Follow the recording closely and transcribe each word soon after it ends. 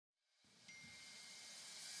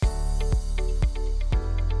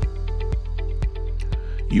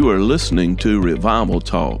You are listening to Revival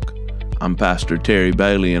Talk. I'm Pastor Terry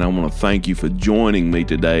Bailey, and I want to thank you for joining me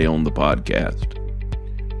today on the podcast.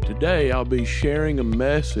 Today, I'll be sharing a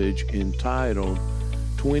message entitled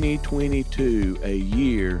 2022, A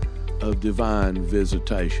Year of Divine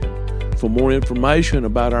Visitation. For more information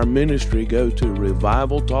about our ministry, go to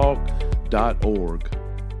revivaltalk.org.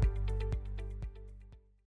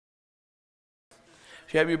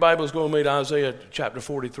 If you have your Bibles, go with me to Isaiah chapter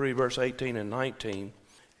 43, verse 18 and 19.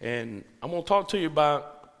 And I'm going to talk to you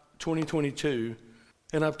about 2022,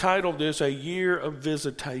 and I've titled this, A Year of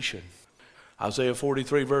Visitation. Isaiah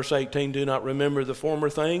 43, verse 18, do not remember the former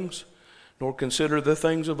things, nor consider the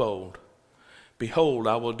things of old. Behold,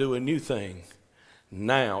 I will do a new thing.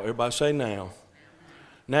 Now, everybody say now.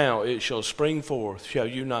 Now it shall spring forth, shall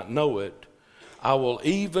you not know it? I will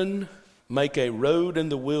even make a road in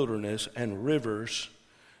the wilderness and rivers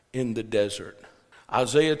in the desert.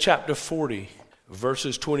 Isaiah chapter 40,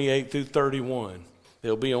 verses 28 through 31.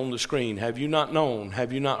 They'll be on the screen. Have you not known?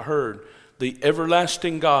 Have you not heard? The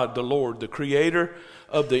everlasting God, the Lord, the creator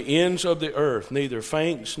of the ends of the earth, neither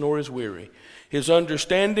faints nor is weary. His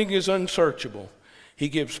understanding is unsearchable. He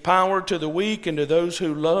gives power to the weak, and to those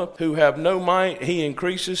who have no might, he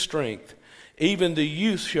increases strength. Even the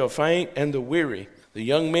youth shall faint, and the weary. The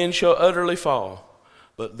young men shall utterly fall.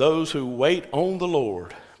 But those who wait on the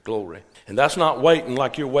Lord, glory. And that's not waiting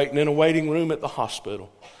like you're waiting in a waiting room at the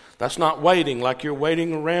hospital. That's not waiting like you're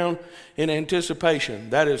waiting around in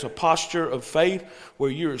anticipation. That is a posture of faith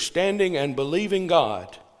where you're standing and believing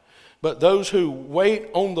God. But those who wait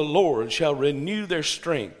on the Lord shall renew their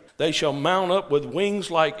strength. They shall mount up with wings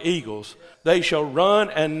like eagles. They shall run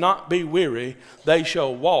and not be weary. They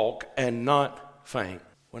shall walk and not faint.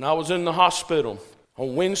 When I was in the hospital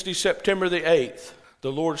on Wednesday, September the 8th,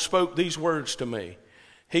 the Lord spoke these words to me.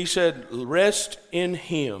 He said, rest in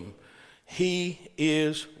Him. He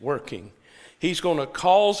is working. He's going to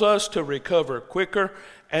cause us to recover quicker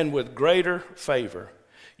and with greater favor.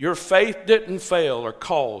 Your faith didn't fail or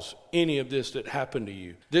cause any of this that happened to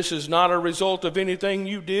you. This is not a result of anything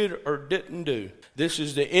you did or didn't do. This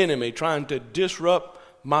is the enemy trying to disrupt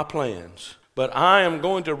my plans. But I am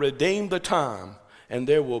going to redeem the time, and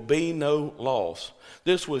there will be no loss.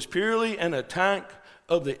 This was purely an attack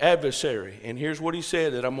of the adversary. And here's what he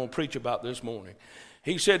said that I'm going to preach about this morning.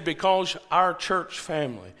 He said, because our church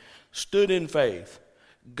family stood in faith,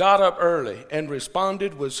 got up early, and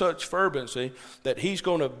responded with such fervency that he's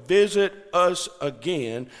going to visit us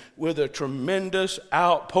again with a tremendous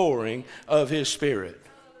outpouring of his Spirit.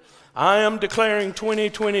 I am declaring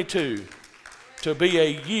 2022 to be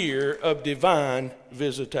a year of divine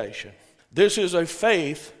visitation. This is a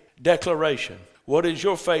faith declaration. What is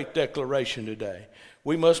your faith declaration today?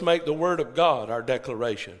 We must make the word of God our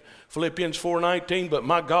declaration. Philippians 4:19, but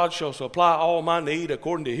my God shall supply all my need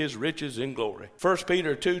according to his riches in glory. 1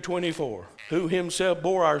 Peter 2:24, who himself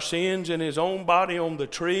bore our sins in his own body on the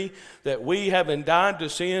tree, that we, having died to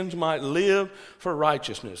sins, might live for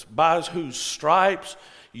righteousness, by whose stripes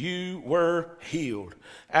you were healed.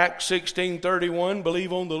 Acts 16:31,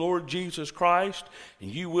 believe on the Lord Jesus Christ, and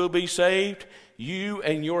you will be saved, you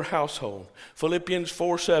and your household. Philippians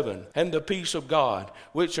 4:7, and the peace of God,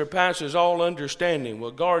 which surpasses all understanding, will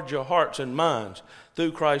guard your hearts and minds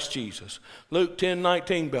through Christ Jesus. Luke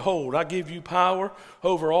 10:19, behold, I give you power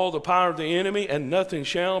over all the power of the enemy, and nothing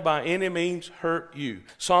shall by any means hurt you.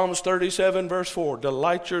 Psalms 37, verse 4,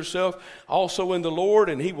 delight yourself also in the Lord,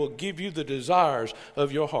 and he will give you the desires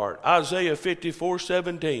of your heart. Isaiah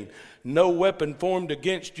 54:17, no weapon formed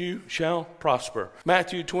against you shall prosper.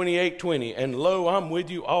 Matthew 28:20, and lo, I'm with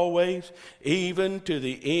you always, even to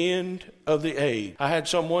the end of the age. I had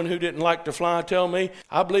someone who didn't like to fly tell me,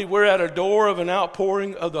 I believe we're at a door of an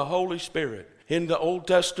outpouring of the Holy Spirit. In the Old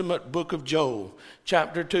Testament book of Joel,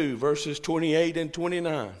 chapter 2, verses 28 and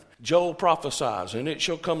 29. Joel prophesies, and it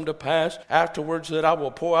shall come to pass afterwards that I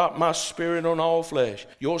will pour out my spirit on all flesh.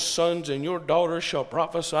 Your sons and your daughters shall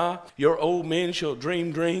prophesy. Your old men shall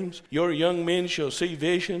dream dreams. Your young men shall see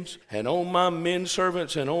visions. And on my men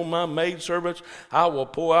servants and on my maid servants I will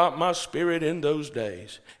pour out my spirit in those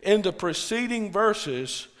days. In the preceding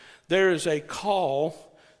verses, there is a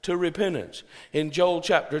call to repentance. In Joel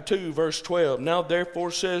chapter 2, verse 12, now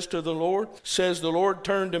therefore says the Lord,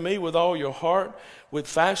 turn to me with all your heart, with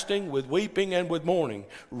fasting, with weeping, and with mourning.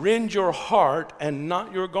 Rend your heart and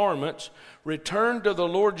not your garments. Return to the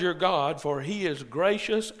Lord your God, for he is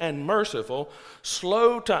gracious and merciful,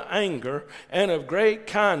 slow to anger, and of great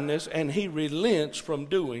kindness, and he relents from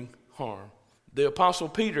doing harm. The Apostle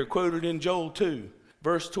Peter quoted in Joel 2,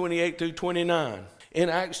 verse 28 through 29. In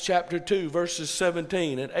Acts chapter 2, verses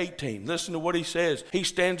 17 and 18, listen to what he says. He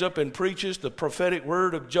stands up and preaches the prophetic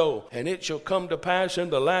word of Joel. And it shall come to pass in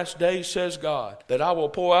the last days, says God, that I will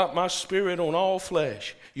pour out my spirit on all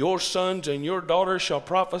flesh. Your sons and your daughters shall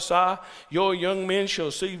prophesy. Your young men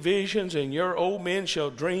shall see visions, and your old men shall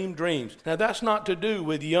dream dreams. Now that's not to do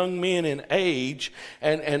with young men in age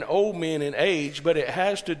and old men in age, but it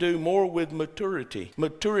has to do more with maturity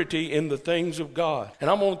in the things of God. And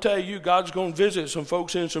I'm going to tell you, God's going to visit some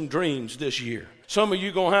folks in some dreams this year. Some of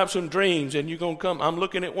you going to have some dreams and you're going to come. I'm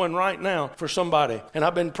looking at one right now for somebody. And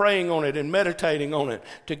I've been praying on it and meditating on it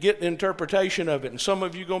to get the interpretation of it. And some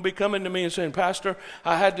of you going to be coming to me and saying, Pastor,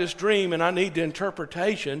 I had this dream and I need the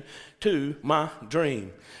interpretation to my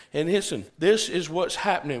dream. And listen, this is what's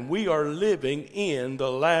happening. We are living in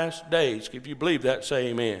the last days. If you believe that, say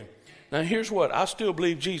amen. Now here's what. I still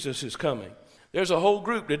believe Jesus is coming. There's a whole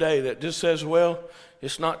group today that just says, well,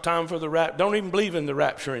 it's not time for the rapture. Don't even believe in the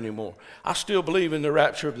rapture anymore. I still believe in the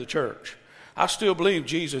rapture of the church. I still believe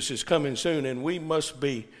Jesus is coming soon, and we must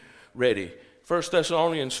be ready. 1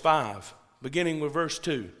 Thessalonians 5, beginning with verse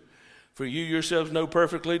 2. For you yourselves know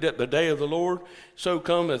perfectly that the day of the Lord so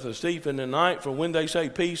cometh a thief in the night. For when they say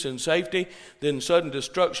peace and safety, then sudden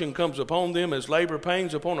destruction comes upon them as labor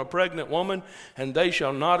pains upon a pregnant woman, and they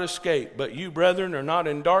shall not escape. But you, brethren, are not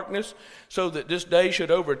in darkness, so that this day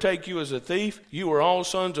should overtake you as a thief. You are all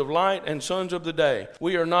sons of light and sons of the day.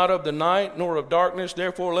 We are not of the night nor of darkness.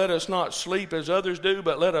 Therefore let us not sleep as others do,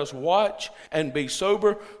 but let us watch and be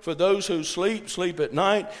sober. For those who sleep, sleep at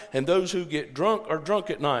night, and those who get drunk are drunk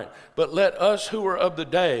at night. But let us who are of the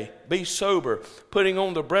day be sober, putting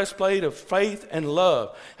on the breastplate of faith and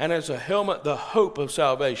love, and as a helmet the hope of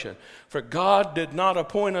salvation. For God did not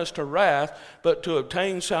appoint us to wrath, but to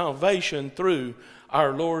obtain salvation through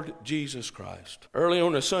our Lord Jesus Christ. Early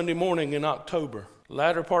on a Sunday morning in October,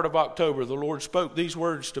 latter part of October, the Lord spoke these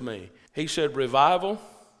words to me. He said, revival,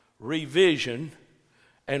 revision,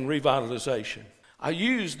 and revitalization. I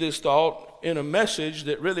used this thought in a message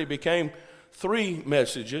that really became 3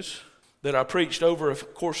 messages that I preached over a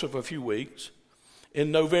course of a few weeks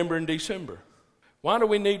in November and December. Why do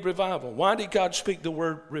we need revival? Why did God speak the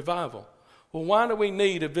word revival? Well, why do we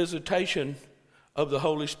need a visitation of the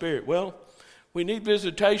Holy Spirit? Well, we need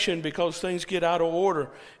visitation because things get out of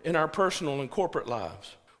order in our personal and corporate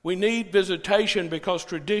lives. We need visitation because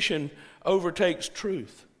tradition overtakes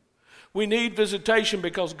truth. We need visitation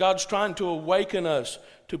because God's trying to awaken us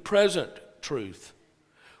to present truth.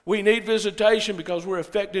 We need visitation because we're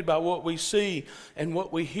affected by what we see and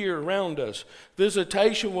what we hear around us.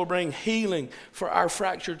 Visitation will bring healing for our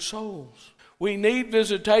fractured souls. We need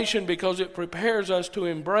visitation because it prepares us to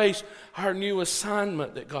embrace our new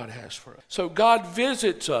assignment that God has for us. So God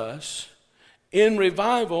visits us in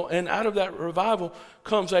revival, and out of that revival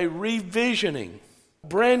comes a revisioning.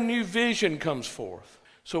 Brand new vision comes forth.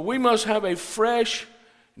 So we must have a fresh,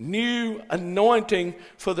 new anointing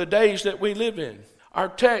for the days that we live in. Our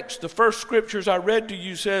text, the first scriptures I read to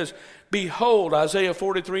you says, behold, Isaiah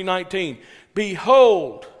 43:19.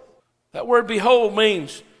 Behold. That word behold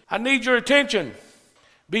means, I need your attention.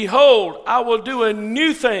 Behold, I will do a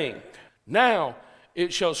new thing. Now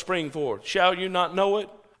it shall spring forth. Shall you not know it?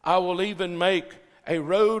 I will even make a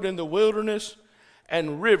road in the wilderness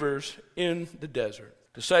and rivers in the desert.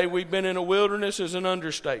 To say we've been in a wilderness is an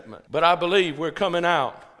understatement, but I believe we're coming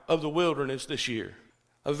out of the wilderness this year.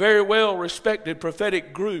 A very well-respected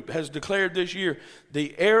prophetic group has declared this year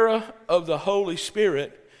the era of the Holy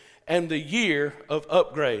Spirit and the year of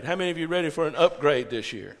upgrade. How many of you ready for an upgrade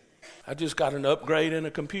this year? I just got an upgrade in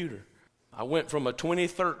a computer. I went from a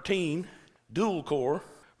 2013 dual-core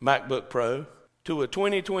MacBook Pro to a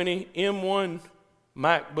 2020 M1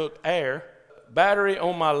 MacBook Air. Battery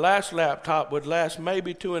on my last laptop would last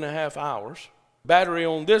maybe 2.5 hours. Battery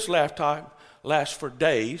on this laptop lasts for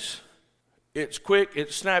days. It's quick,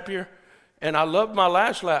 it's snappier, and I loved my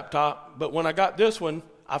last laptop, but when I got this one,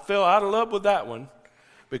 I fell out of love with that one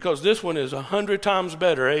because this one is 100 times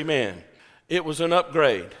better, amen. It was an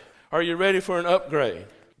upgrade. Are you ready for an upgrade?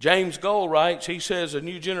 James Goll writes, he says, a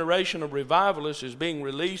new generation of revivalists is being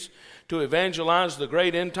released to evangelize the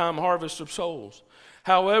great end-time harvest of souls.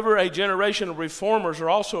 However, a generation of reformers are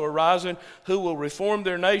also arising who will reform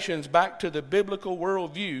their nations back to the biblical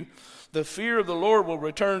worldview. The fear of the Lord will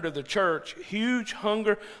return to the church. Huge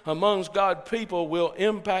hunger amongst God's people will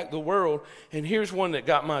impact the world. And here's one that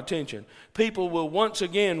got my attention. People will once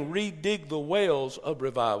again redig the wells of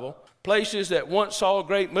revival. Places that once saw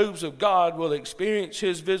great moves of God will experience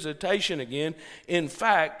his visitation again. In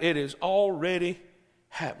fact, it is already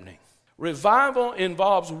happening. Revival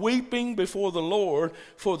involves weeping before the Lord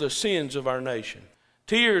for the sins of our nation.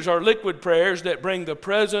 Tears are liquid prayers that bring the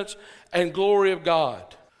presence and glory of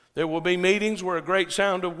God. There will be meetings where a great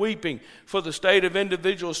sound of weeping for the state of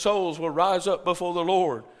individual souls will rise up before the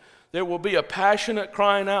Lord. There will be a passionate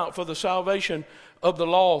crying out for the salvation of the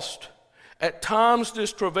lost. At times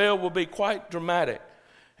this travail will be quite dramatic,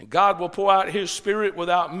 and God will pour out His Spirit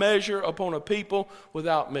without measure upon a people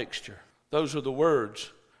without mixture. Those are the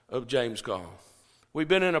words of James Gall. We've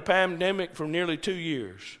been in a pandemic for nearly 2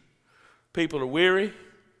 years. People are weary,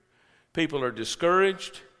 people are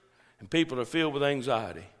discouraged, and people are filled with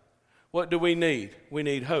anxiety. What do we need? We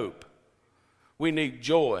need hope. We need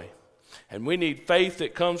joy. And we need faith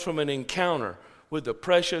that comes from an encounter with the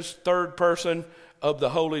precious third person of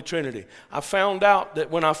the Holy Trinity. I found out that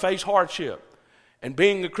when I face hardship, and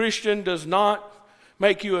being a Christian does not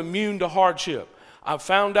make you immune to hardship. I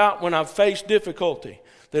found out when I face difficulty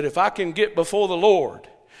that if I can get before the Lord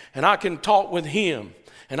and I can talk with Him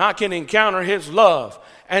and I can encounter His love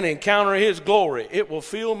and encounter His glory, it will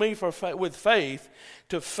fill me with faith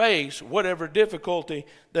to face whatever difficulty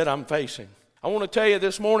that I'm facing. I want to tell you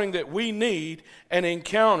this morning that we need an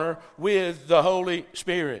encounter with the Holy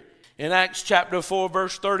Spirit. In Acts chapter 4,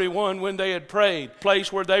 verse 31, when they had prayed, the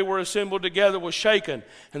place where they were assembled together was shaken,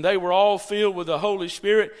 and they were all filled with the Holy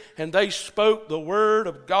Spirit, and they spoke the word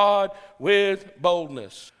of God with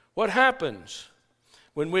boldness. What happens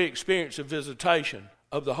when we experience a visitation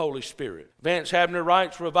of the Holy Spirit? Vance Havner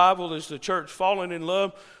writes, revival is the church falling in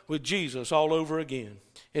love with Jesus all over again.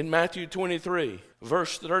 In Matthew 23,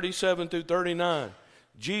 verse 37 through 39,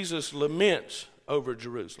 Jesus laments over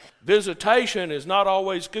Jerusalem. Visitation is not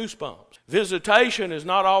always goosebumps. Visitation is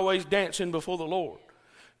not always dancing before the Lord.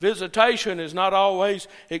 Visitation is not always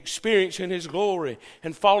experiencing His glory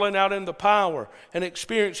and falling out in the power and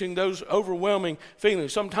experiencing those overwhelming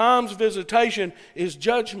feelings. Sometimes visitation is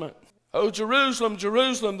judgment. Oh, Jerusalem,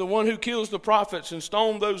 Jerusalem, the one who kills the prophets and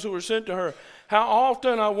stoned those who were sent to her. How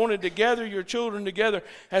often I wanted to gather your children together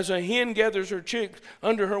as a hen gathers her chicks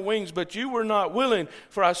under her wings, but you were not willing.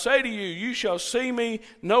 For I say to you, you shall see me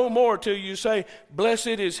no more till you say, blessed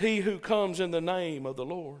is he who comes in the name of the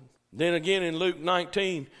Lord. Then again in Luke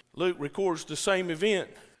 19, Luke records the same event.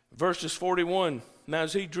 Verses 41, now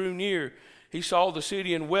as he drew near, he saw the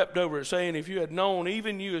city and wept over it, saying, if you had known,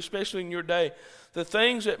 even you, especially in your day, the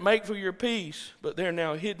things that make for your peace, but they're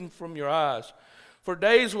now hidden from your eyes. For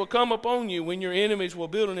days will come upon you when your enemies will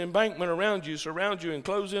build an embankment around you, surround you, and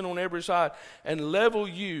close in on every side, and level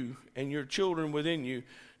you and your children within you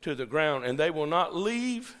to the ground. And they will not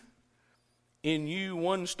leave in you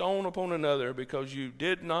one stone upon another, because you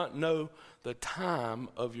did not know the time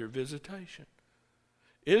of your visitation.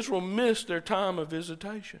 Israel missed their time of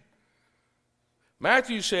visitation.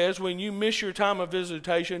 Matthew says when you miss your time of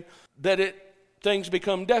visitation that things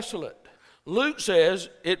become desolate. Luke says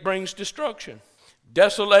it brings destruction.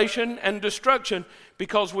 Desolation and destruction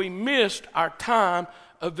because we missed our time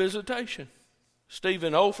of visitation.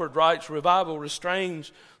 Stephen Olford writes, revival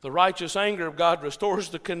restrains the righteous anger of God, restores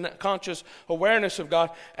the conscious awareness of God,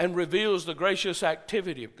 and reveals the gracious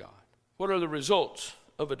activity of God. What are the results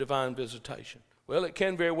of a divine visitation? Well, it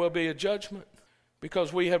can very well be a judgment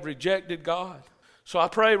because we have rejected God. So I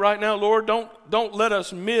pray right now, Lord, don't let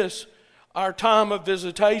us miss our time of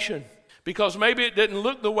visitation, because maybe it didn't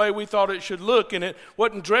look the way we thought it should look, and it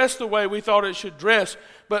wasn't dressed the way we thought it should dress.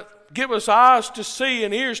 But give us eyes to see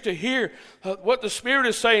and ears to hear what the Spirit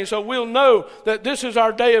is saying, so we'll know that this is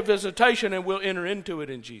our day of visitation, and we'll enter into it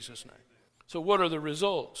in Jesus' name. So what are the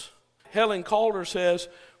results? Helen Calder says,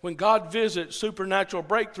 when God visits, supernatural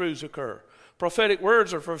breakthroughs occur. Prophetic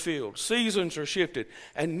words are fulfilled, seasons are shifted,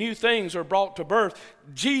 and new things are brought to birth.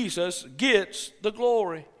 Jesus gets the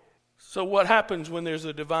glory. So what happens when there's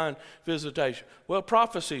a divine visitation? Well,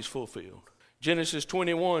 prophecy is fulfilled. Genesis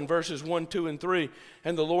 21, verses 1, 2, and 3.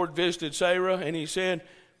 And the Lord visited Sarah, and he said,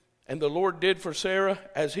 and the Lord did for Sarah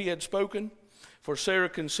as he had spoken. For Sarah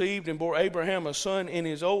conceived and bore Abraham a son in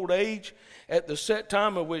his old age, at the set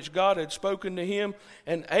time of which God had spoken to him.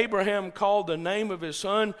 And Abraham called the name of his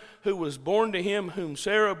son, who was born to him, whom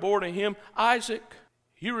Sarah bore to him, Isaac.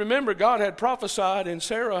 You remember God had prophesied and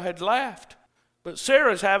Sarah had laughed. But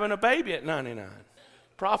Sarah's having a baby at 99.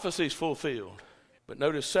 Prophecy's fulfilled. But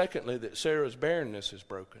notice secondly that Sarah's barrenness is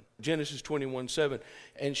broken. Genesis 21, 7.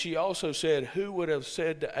 And she also said, who would have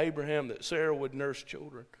said to Abraham that Sarah would nurse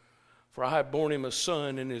children? For I have borne him a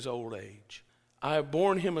son in his old age. I have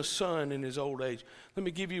borne him a son in his old age. Let me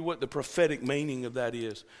give you what the prophetic meaning of that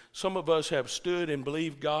is. Some of us have stood and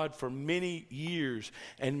believed God for many years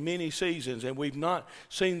and many seasons, and we've not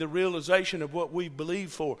seen the realization of what we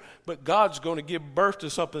believe for. But God's going to give birth to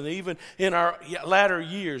something even in our latter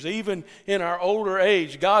years, even in our older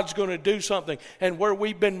age. God's going to do something, and where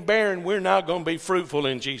we've been barren, we're now going to be fruitful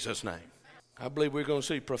in Jesus' name. I believe we're going to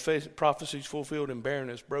see prophecies fulfilled and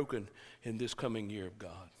barrenness broken in this coming year of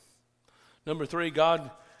God. Number 3, God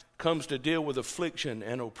comes to deal with affliction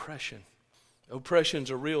and oppression. Oppression's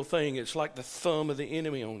a real thing. It's like the thumb of the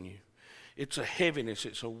enemy on you. It's a heaviness.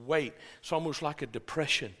 It's a weight. It's almost like a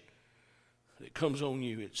depression that comes on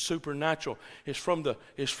you. It's supernatural. It's from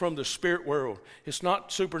the spirit world. It's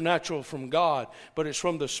not supernatural from God, but it's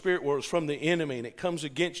from the spirit world. It's from the enemy, and it comes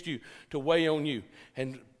against you to weigh on you.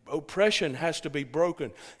 And oppression has to be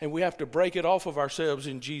broken, and we have to break it off of ourselves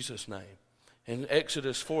in Jesus' name. In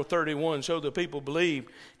Exodus 4:31, so the people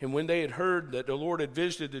believed, and when they had heard that the Lord had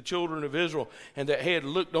visited the children of Israel and that he had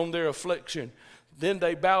looked on their affliction, then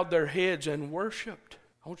they bowed their heads and worshiped.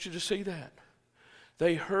 I want you to see that.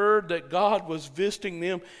 They heard that God was visiting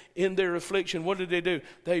them in their affliction. What did they do?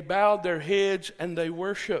 They bowed their heads and they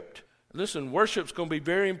worshiped. Listen, worship's going to be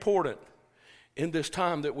very important in this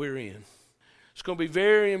time that we're in. It's going to be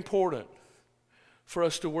very important for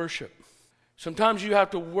us to worship. Sometimes you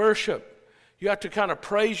have to worship. You have to kind of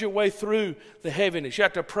praise your way through the heaviness. You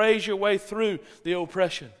have to praise your way through the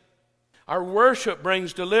oppression. Our worship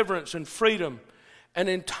brings deliverance and freedom. And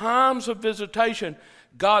in times of visitation,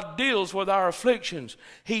 God deals with our afflictions.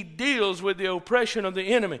 He deals with the oppression of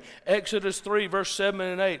the enemy. Exodus 3, verse 7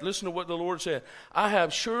 and 8. Listen to what the Lord said. I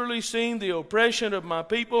have surely seen the oppression of my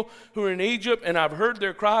people who are in Egypt, and I've heard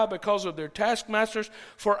their cry because of their taskmasters,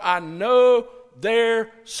 for I know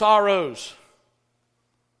their sorrows.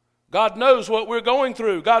 God knows what we're going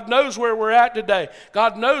through. God knows where we're at today.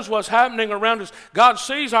 God knows what's happening around us. God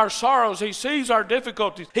sees our sorrows. He sees our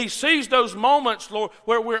difficulties. He sees those moments, Lord,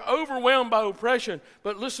 where we're overwhelmed by oppression.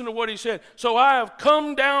 But listen to what he said. So I have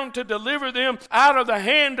come down to deliver them out of the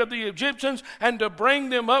hand of the Egyptians and to bring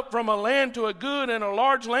them up from a land to a good and a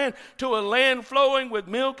large land, to a land flowing with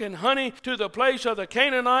milk and honey, to the place of the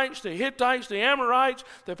Canaanites, the Hittites, the Amorites,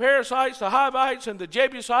 the Perizzites, the Hivites, and the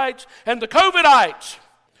Jebusites, and the Covidites.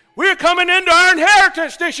 We're coming into our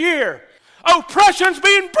inheritance this year. Oppression's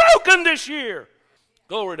being broken this year.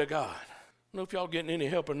 Glory to God. I don't know if y'all getting any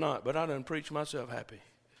help or not, but I done preached myself happy.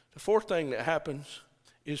 The fourth thing that happens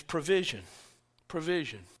is provision.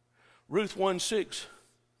 Provision. Ruth 1:6.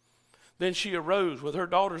 Then she arose with her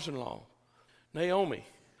daughters-in-law. Naomi,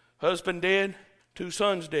 husband dead, 2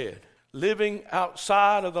 sons dead, living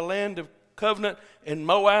outside of the land of covenant in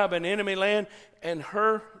Moab, an enemy land, and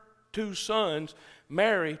her 2 sons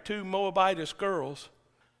marry 2 Moabitess girls.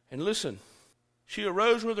 And listen, she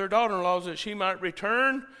arose with her daughter-in-laws that she might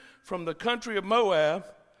return from the country of Moab,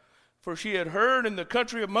 for she had heard in the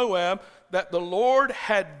country of Moab that the Lord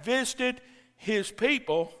had visited his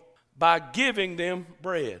people by giving them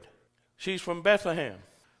bread. She's from Bethlehem.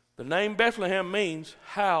 The name Bethlehem means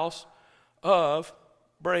house of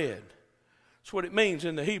bread. That's what it means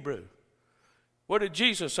in the Hebrew. What did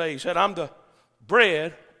Jesus say? He said, I'm the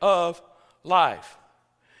bread of life.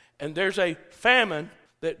 And there's a famine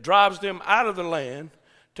that drives them out of the land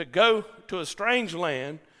to go to a strange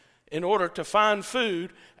land in order to find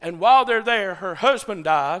food. And while they're there, her husband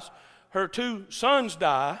dies, her 2 sons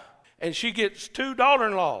die, and she gets 2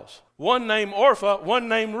 daughter-in-laws, one named Orpah, one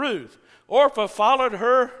named Ruth. Orpah followed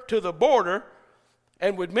her to the border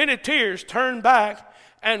and with many tears turned back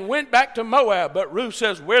and went back to Moab. But Ruth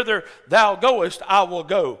says, whither thou goest, I will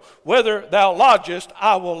go. Whither thou lodgest,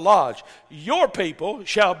 I will lodge. Your people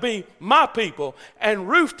shall be my people. And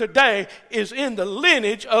Ruth today is in the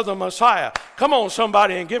lineage of the Messiah. Come on,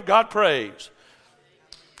 somebody, and give God praise.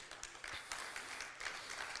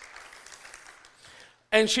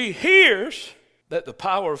 And she hears that the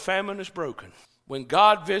power of famine is broken. When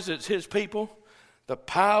God visits his people, the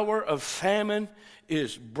power of famine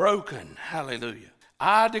is broken. Hallelujah.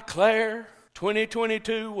 I declare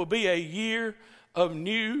 2022 will be a year of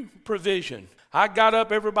new provision. I got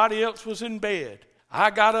up, everybody else was in bed. I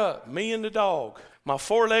got up, me and the dog, my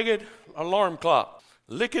 4-legged alarm clock,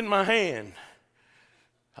 licking my hand.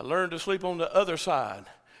 I learned to sleep on the other side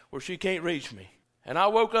where she can't reach me. And I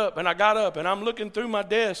woke up and I got up and I'm looking through my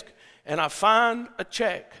desk and I find a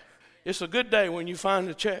check. It's a good day when you find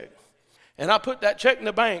a check. And I put that check in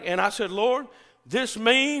the bank and I said, Lord, this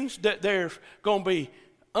means that there's going to be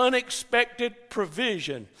unexpected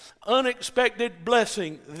provision, unexpected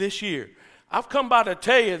blessing this year. I've come by to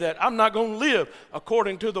tell you that I'm not going to live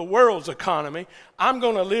according to the world's economy. I'm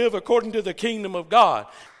going to live according to the kingdom of God.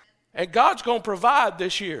 And God's going to provide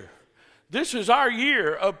this year. This is our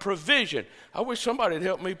year of provision. I wish somebody would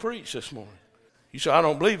help me preach this morning. You say, I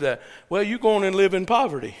don't believe that. Well, you're going and live in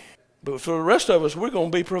poverty. But for the rest of us, we're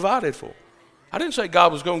going to be provided for. I didn't say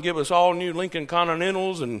God was going to give us all new Lincoln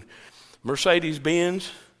Continentals and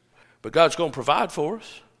Mercedes-Benz. But God's going to provide for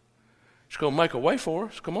us. He's going to make a way for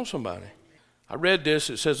us. Come on, somebody. I read this.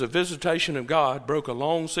 It says, a visitation of God broke a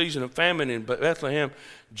long season of famine in Bethlehem,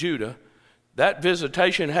 Judah. That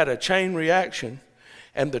visitation had a chain reaction,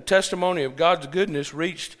 and the testimony of God's goodness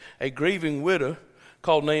reached a grieving widow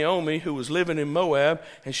called Naomi, who was living in Moab,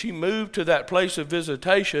 and she moved to that place of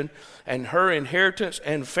visitation, and her inheritance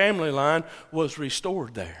and family line was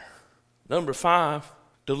restored there. Number 5,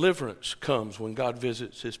 deliverance comes when God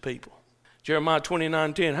visits his people. Jeremiah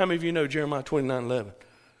 29:10. How many of you know Jeremiah 29:11?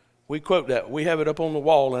 We quote that. We have it up on the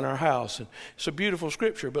wall in our house. And it's a beautiful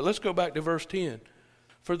scripture. But let's go back to verse 10.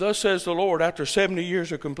 For thus says the Lord, after 70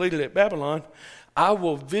 years are completed at Babylon, I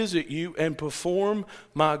will visit you and perform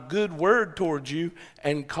my good word towards you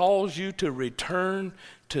and cause you to return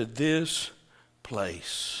to this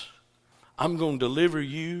place. I'm going to deliver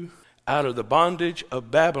you out of the bondage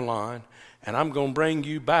of Babylon, and I'm going to bring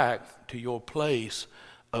you back to your place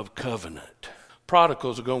of covenant.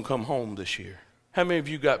 Prodigals are going to come home this year. How many of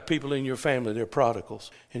you got people in your family, they're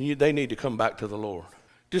prodigals, and they need to come back to the Lord?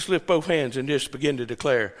 Just lift both hands and just begin to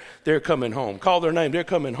declare they're coming home. Call their name. They're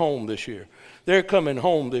coming home this year. They're coming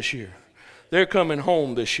home this year. They're coming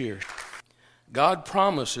home this year. God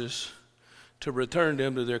promises to return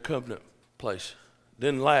them to their covenant place.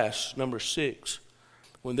 Then last, number 6,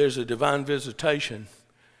 when there's a divine visitation,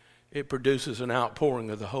 it produces an outpouring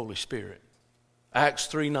of the Holy Spirit. Acts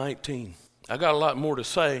 3:19. I got a lot more to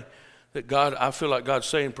say that I feel like God's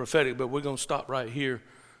saying prophetic, but we're going to stop right here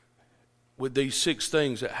with these 6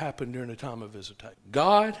 things that happened during the time of visitation.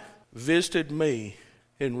 God visited me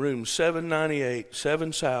in room 798,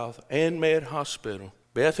 7 South, and Med Hospital.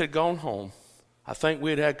 Beth had gone home. I think we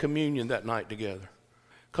had had communion that night together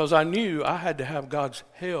because I knew I had to have God's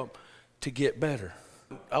help to get better.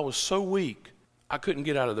 I was so weak, I couldn't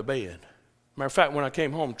get out of the bed. Matter of fact, when I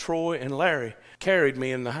came home, Troy and Larry carried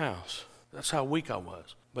me in the house. That's how weak I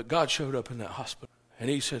was. But God showed up in that hospital, and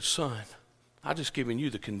he said, son, I just given you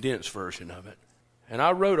the condensed version of it. And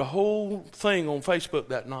I wrote a whole thing on Facebook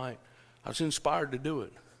that night. I was inspired to do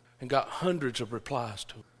it and got hundreds of replies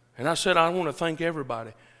to it. And I said, I want to thank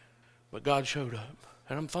everybody. But God showed up,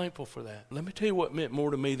 and I'm thankful for that. Let me tell you what meant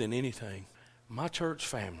more to me than anything. My church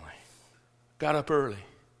family got up early.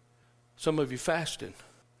 Some of you fasted.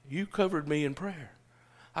 You covered me in prayer.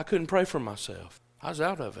 I couldn't pray for myself. I was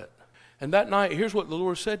out of it. And that night, here's what the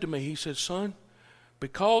Lord said to me. He said, son,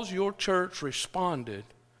 because your church responded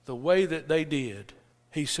the way that they did,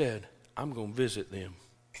 he said, I'm going to visit them.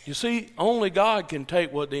 You see, only God can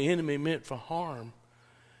take what the enemy meant for harm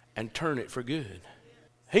and turn it for good.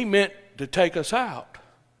 He meant to take us out.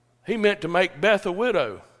 He meant to make Beth a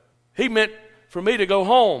widow. He meant for me to go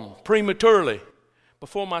home prematurely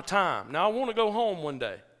before my time. Now, I want to go home one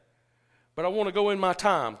day, but I want to go in my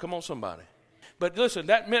time. Come on, somebody. But listen,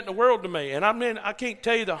 that meant the world to me. And I can't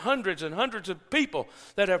tell you the hundreds and hundreds of people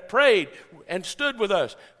that have prayed and stood with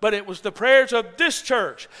us. But it was the prayers of this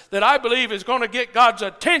church that I believe is going to get God's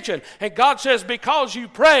attention. And God says, because you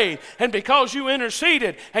prayed and because you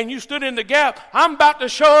interceded and you stood in the gap, I'm about to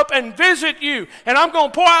show up and visit you. And I'm going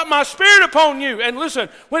to pour out my Spirit upon you. And listen,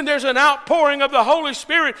 when there's an outpouring of the Holy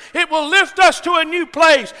Spirit, it will lift us to a new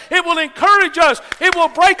place. It will encourage us. It will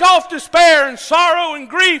break off despair and sorrow and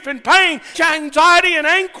grief and pain, anxiety and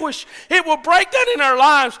anguish. It will break that in our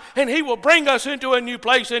lives, and he will bring us into a new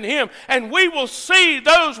place in him. And we will see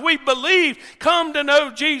those we believe come to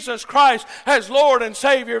know Jesus Christ as Lord and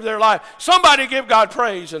Savior of their life. Somebody give God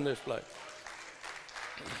praise in this place.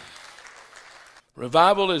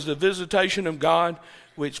 Revival is the visitation of God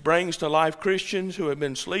which brings to life Christians who have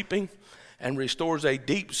been sleeping and restores a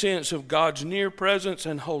deep sense of God's near presence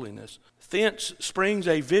and holiness. Thence springs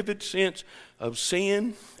a vivid sense of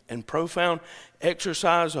sin and profound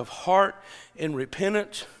exercise of heart in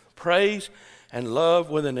repentance, praise, and love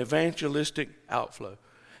with an evangelistic outflow.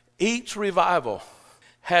 Each revival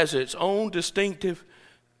has its own distinctive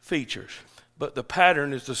features, but the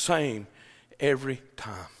pattern is the same every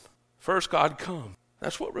time. First, God comes.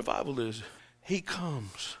 That's what revival is. He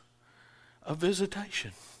comes. A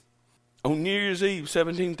visitation. On New Year's Eve,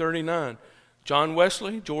 1739, John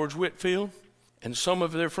Wesley, George Whitefield, and some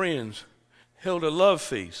of their friends held a love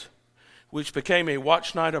feast, which became a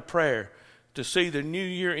watch night of prayer to see the new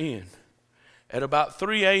year in. At about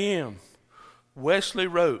 3 a.m., Wesley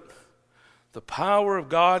wrote, "The power of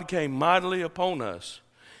God came mightily upon us,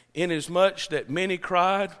 inasmuch that many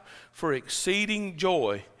cried for exceeding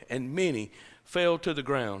joy, and many fell to the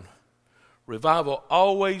ground." Revival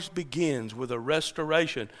always begins with a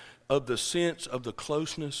restoration of the sense of the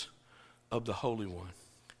closeness of the Holy One.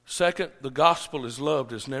 Second, the gospel is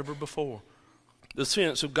loved as never before. The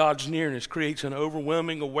sense of God's nearness creates an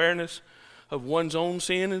overwhelming awareness of one's own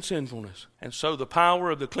sin and sinfulness, and so the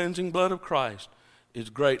power of the cleansing blood of Christ is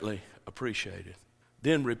greatly appreciated.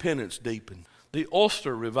 Then repentance deepened. The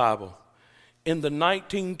Ulster revival in the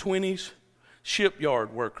 1920s,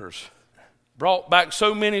 shipyard workers brought back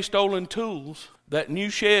so many stolen tools that new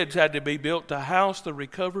sheds had to be built to house the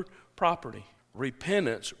recovered property.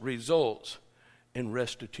 Repentance results in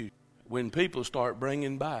restitution. When people start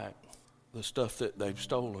bringing back the stuff that they've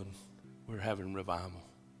stolen, we're having revival.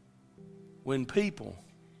 When people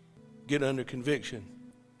get under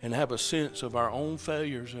conviction and have a sense of our own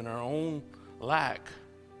failures and our own lack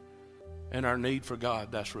and our need for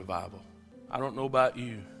God, that's revival. I don't know about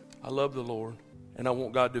you. I love the Lord, and I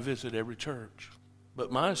want God to visit every church.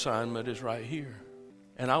 But my assignment is right here.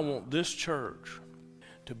 And I want this church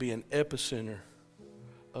to be an epicenter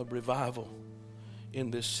of revival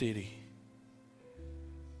in this city.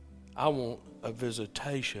 I want a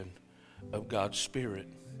visitation of God's Spirit,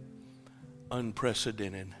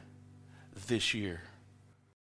 unprecedented this year.